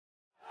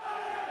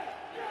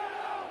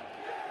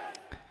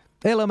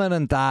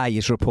Iliman Ndiaye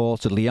is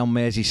reportedly on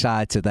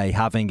Merseyside today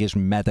having his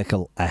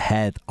medical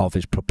ahead of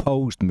his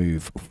proposed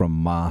move from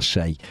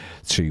Marseille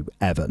to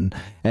Everton.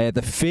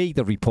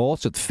 The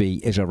reported fee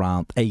is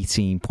around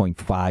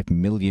 €18.5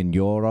 million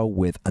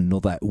with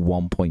another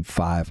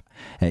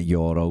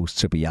 €1.5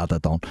 to be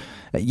added on.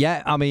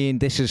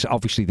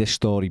 This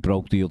story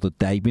broke the other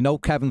day. We know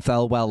Kevin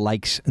Thelwell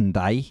likes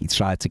Ndiaye. He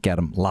tried to get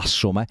him last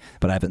summer,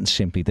 but Everton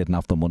simply didn't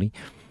have the money.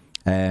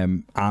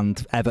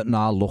 And Everton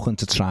are looking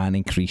to try and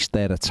increase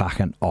their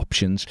attacking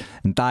options.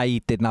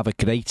 Ndiaye didn't have a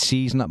great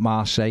season at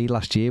Marseille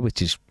last year,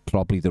 which is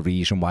probably the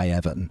reason why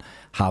Everton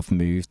have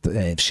moved,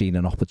 seen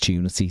an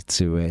opportunity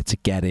to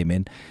get him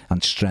in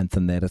and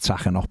strengthen their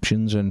attacking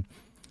options. And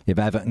if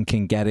Everton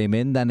can get him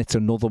in, then it's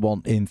another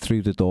one in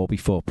through the door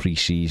before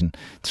pre-season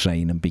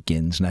training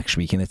begins next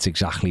week, and it's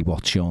exactly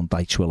what Sean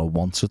Dyche will have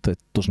wanted. It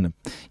doesn't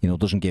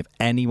give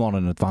anyone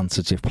an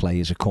advantage if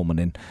players are coming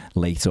in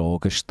late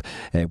August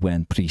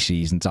when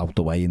pre-season's out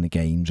the way and the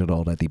games are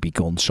already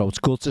begun. So it's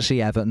good to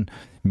see Everton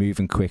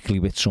moving quickly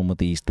with some of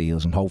these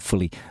deals, and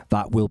hopefully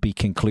that will be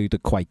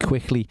concluded quite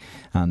quickly,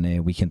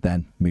 and we can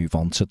then move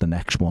on to the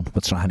next one.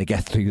 We're trying to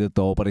get through the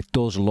door, but it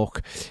does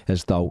look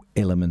as though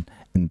Iliman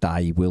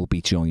Ndiaye will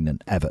be joining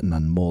Everton,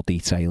 and more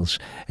details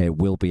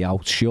will be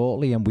out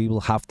shortly, and we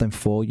will have them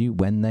for you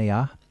when they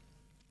are.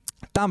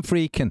 Dan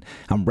Friedkin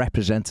and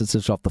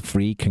representatives of the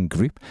Friedkin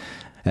Group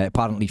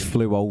apparently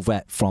flew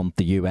over from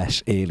the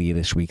US earlier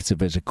this week to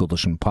visit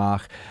Goodison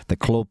Park, the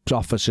club's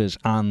offices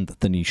and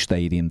the new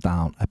stadium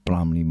down at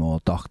Bramley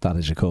Moor Dock. That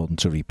is according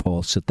to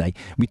reports today.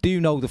 We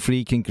do know the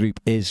Friedkin Group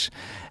is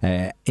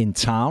in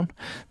town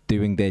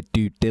doing their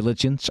due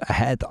diligence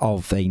ahead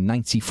of a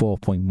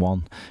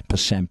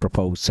 94.1%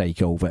 proposed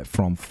takeover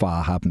from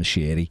Farhad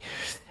Moshiri.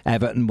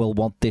 Everton will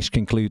want this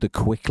concluded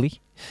quickly.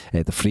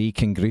 The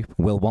Friedkin Group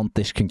will want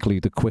this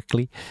concluded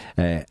quickly.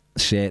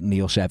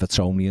 Certainly us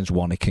Evertonians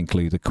want it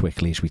concluded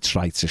quickly as we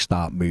try to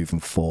start moving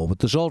forward.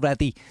 There's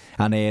already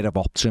an air of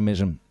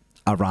optimism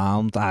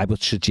around, I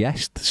would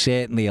suggest.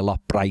 Certainly a lot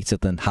brighter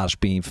than has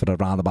been for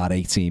around about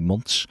 18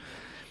 months.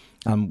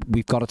 And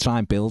we've got to try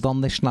and build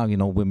on this now.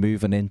 We're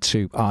moving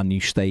into our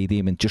new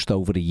stadium in just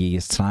over a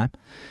year's time.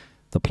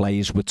 The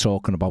players we're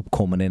talking about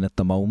coming in at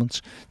the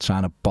moment,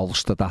 trying to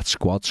bolster that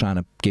squad, trying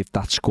to give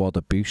that squad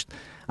a boost,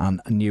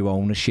 and new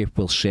ownership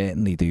will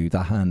certainly do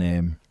that,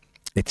 and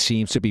it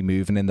seems to be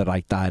moving in the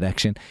right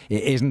direction.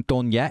 It isn't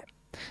done yet,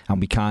 and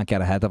we can't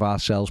get ahead of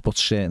ourselves, but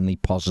certainly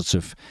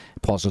positive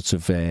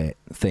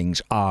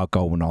things are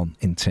going on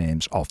in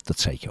terms of the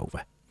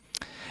takeover.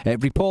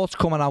 Reports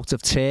coming out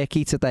of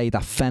Turkey today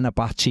that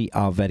Fenerbahce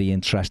are very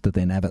interested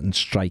in Everton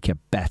striker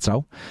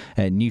Beto.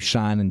 New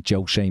signing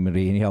Jose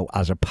Mourinho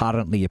has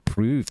apparently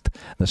approved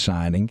the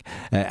signing,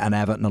 and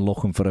Everton are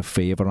looking for a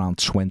fee of around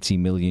 €20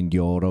 million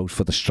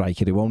for the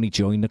striker, who only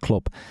joined the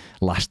club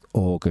last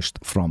August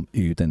from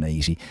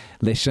Udinese.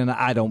 Listen,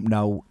 I don't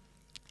know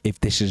if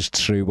this is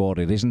true or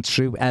it isn't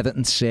true.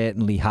 Everton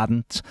certainly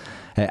hadn't,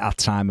 at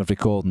time of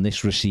recording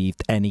this,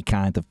 received any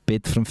kind of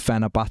bid from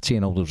Fenerbahce.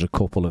 There was a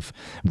couple of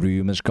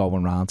rumours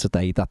going around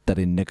today that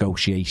they're in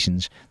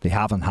negotiations. They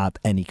haven't had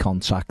any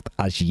contact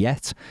as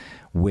yet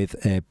with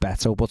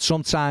Beto, but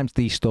sometimes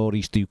these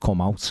stories do come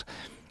out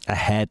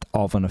ahead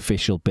of an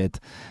official bid.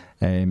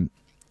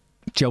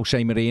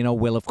 Jose Mourinho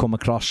will have come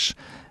across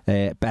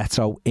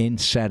Beto in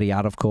Serie A,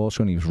 of course,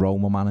 when he was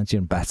Roma manager,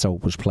 and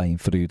Beto was playing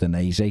for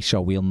Udinese,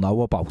 so we'll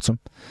know about him.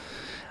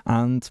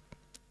 And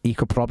he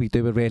could probably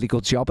do a really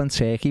good job in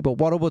Turkey. But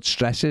what I would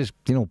stress is,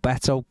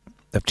 Beto,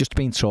 I've just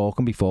been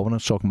talking before when I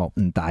was talking about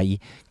Ndiaye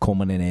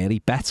coming in early.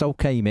 Beto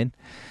came in,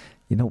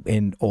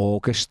 in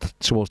August,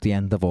 towards the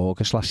end of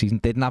August last season,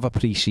 didn't have a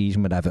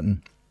pre-season with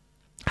Everton,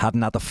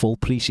 hadn't had a full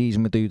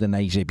pre-season with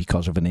Udinese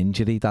because of an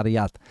injury that he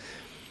had,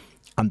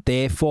 and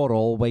therefore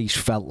always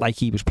felt like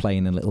he was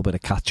playing a little bit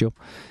of catch-up.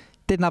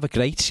 Didn't have a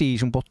great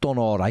season, but done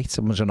all right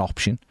and was an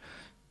option.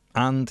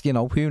 And,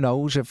 who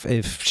knows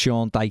if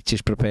Sean Dyche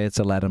is prepared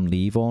to let him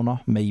leave or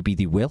not. Maybe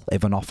they will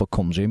if an offer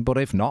comes in, but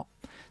if not,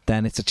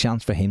 then it's a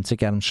chance for him to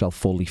get himself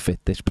fully fit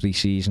this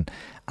pre-season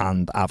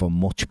and have a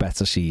much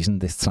better season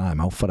this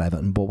time out for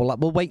Everton. But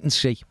we'll wait and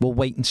see. We'll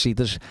wait and see.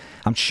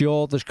 I'm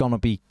sure there's going to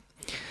be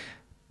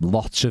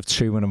lots of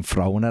toing and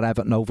froing at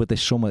Everton over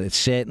this summer. It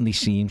certainly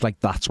seems like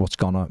that's what's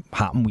going to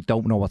happen. We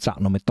don't know what's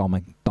happening with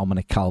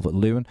Dominic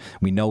Calvert-Lewin.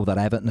 We know that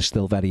Everton is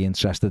still very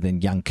interested in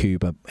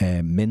Yankuba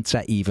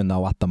Minteh, even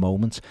though at the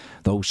moment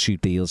those two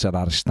deals are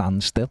at a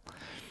standstill.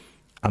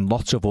 And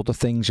lots of other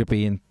things are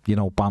being,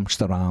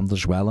 bounced around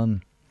as well.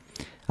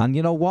 And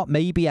you know what?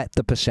 Maybe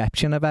the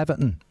perception of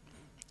Everton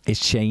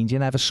is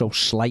changing ever so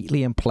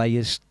slightly, and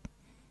players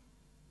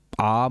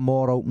are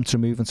more open to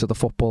moving to the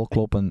football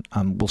club,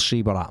 and we'll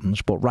see what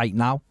happens. But right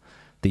now,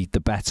 the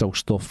Beto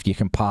stuff, you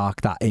can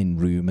park that in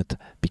rumoured,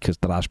 because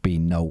there has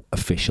been no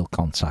official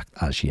contact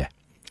as yet.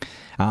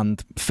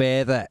 And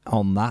further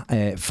on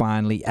that,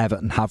 finally,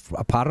 Everton have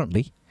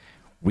apparently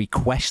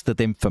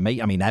requested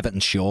information. I mean, Everton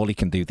surely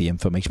can do the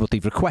information, but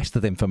they've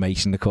requested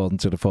information, according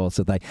to the report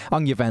today,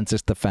 on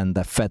Juventus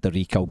defender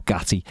Federico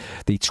Gatti.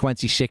 The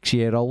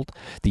 26-year-old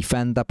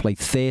defender played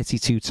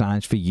 32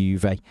 times for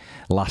Juve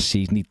last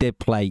season. He did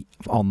play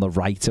on the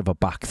right of a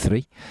back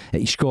three.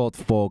 He scored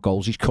 4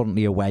 goals. He's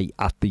currently away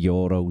at the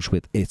Euros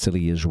with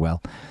Italy as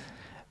well.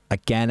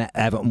 Again,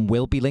 Everton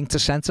will be linked to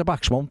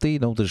centre-backs, won't they? You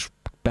know, there's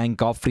Ben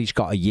Godfrey's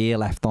got a year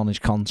left on his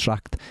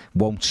contract,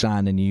 won't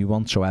sign a new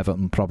one, so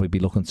Everton probably be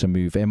looking to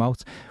move him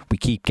out. We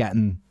keep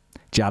getting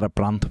Jared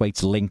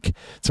Brandtwaite's link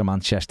to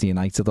Manchester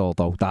United,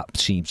 although that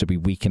seems to be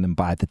weakening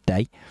by the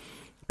day.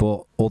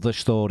 But other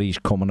stories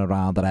coming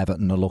around that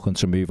Everton are looking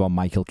to move on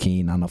Michael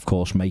Keane, and of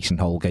course Mason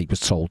Holgate was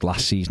told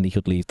last season he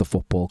could leave the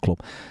football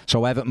club.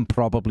 So Everton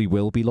probably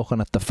will be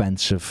looking at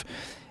defensive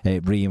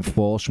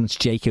reinforcements.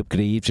 Jacob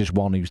Greaves is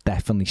one who's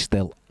definitely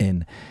still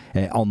in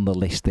on the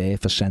list there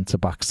for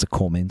centre-backs to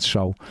come in.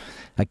 So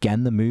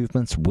again, the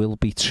movements will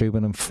be to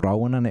and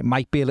froing, and it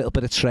might be a little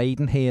bit of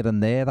trading here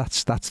and there.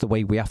 That's the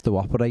way we have to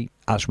operate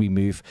as we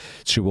move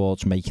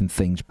towards making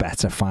things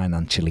better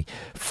financially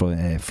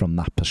from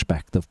that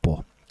perspective.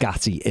 But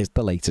Gatti is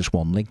the latest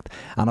one linked.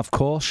 And of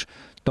course,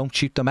 don't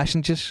shoot the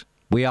messengers.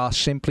 We are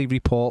simply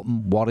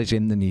reporting what is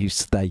in the news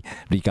today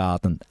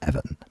regarding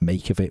Everton.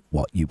 Make of it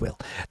what you will.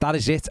 That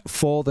is it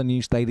for the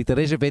News Daily. There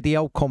is a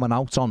video coming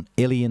out on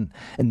Iliman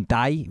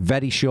Ndiaye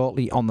very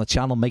shortly on the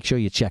channel. Make sure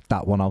you check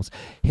that one out.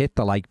 Hit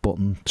the like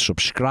button.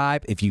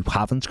 Subscribe if you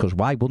haven't, because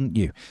why wouldn't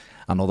you?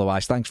 And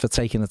otherwise, thanks for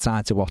taking the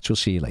time to watch. We'll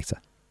see you later.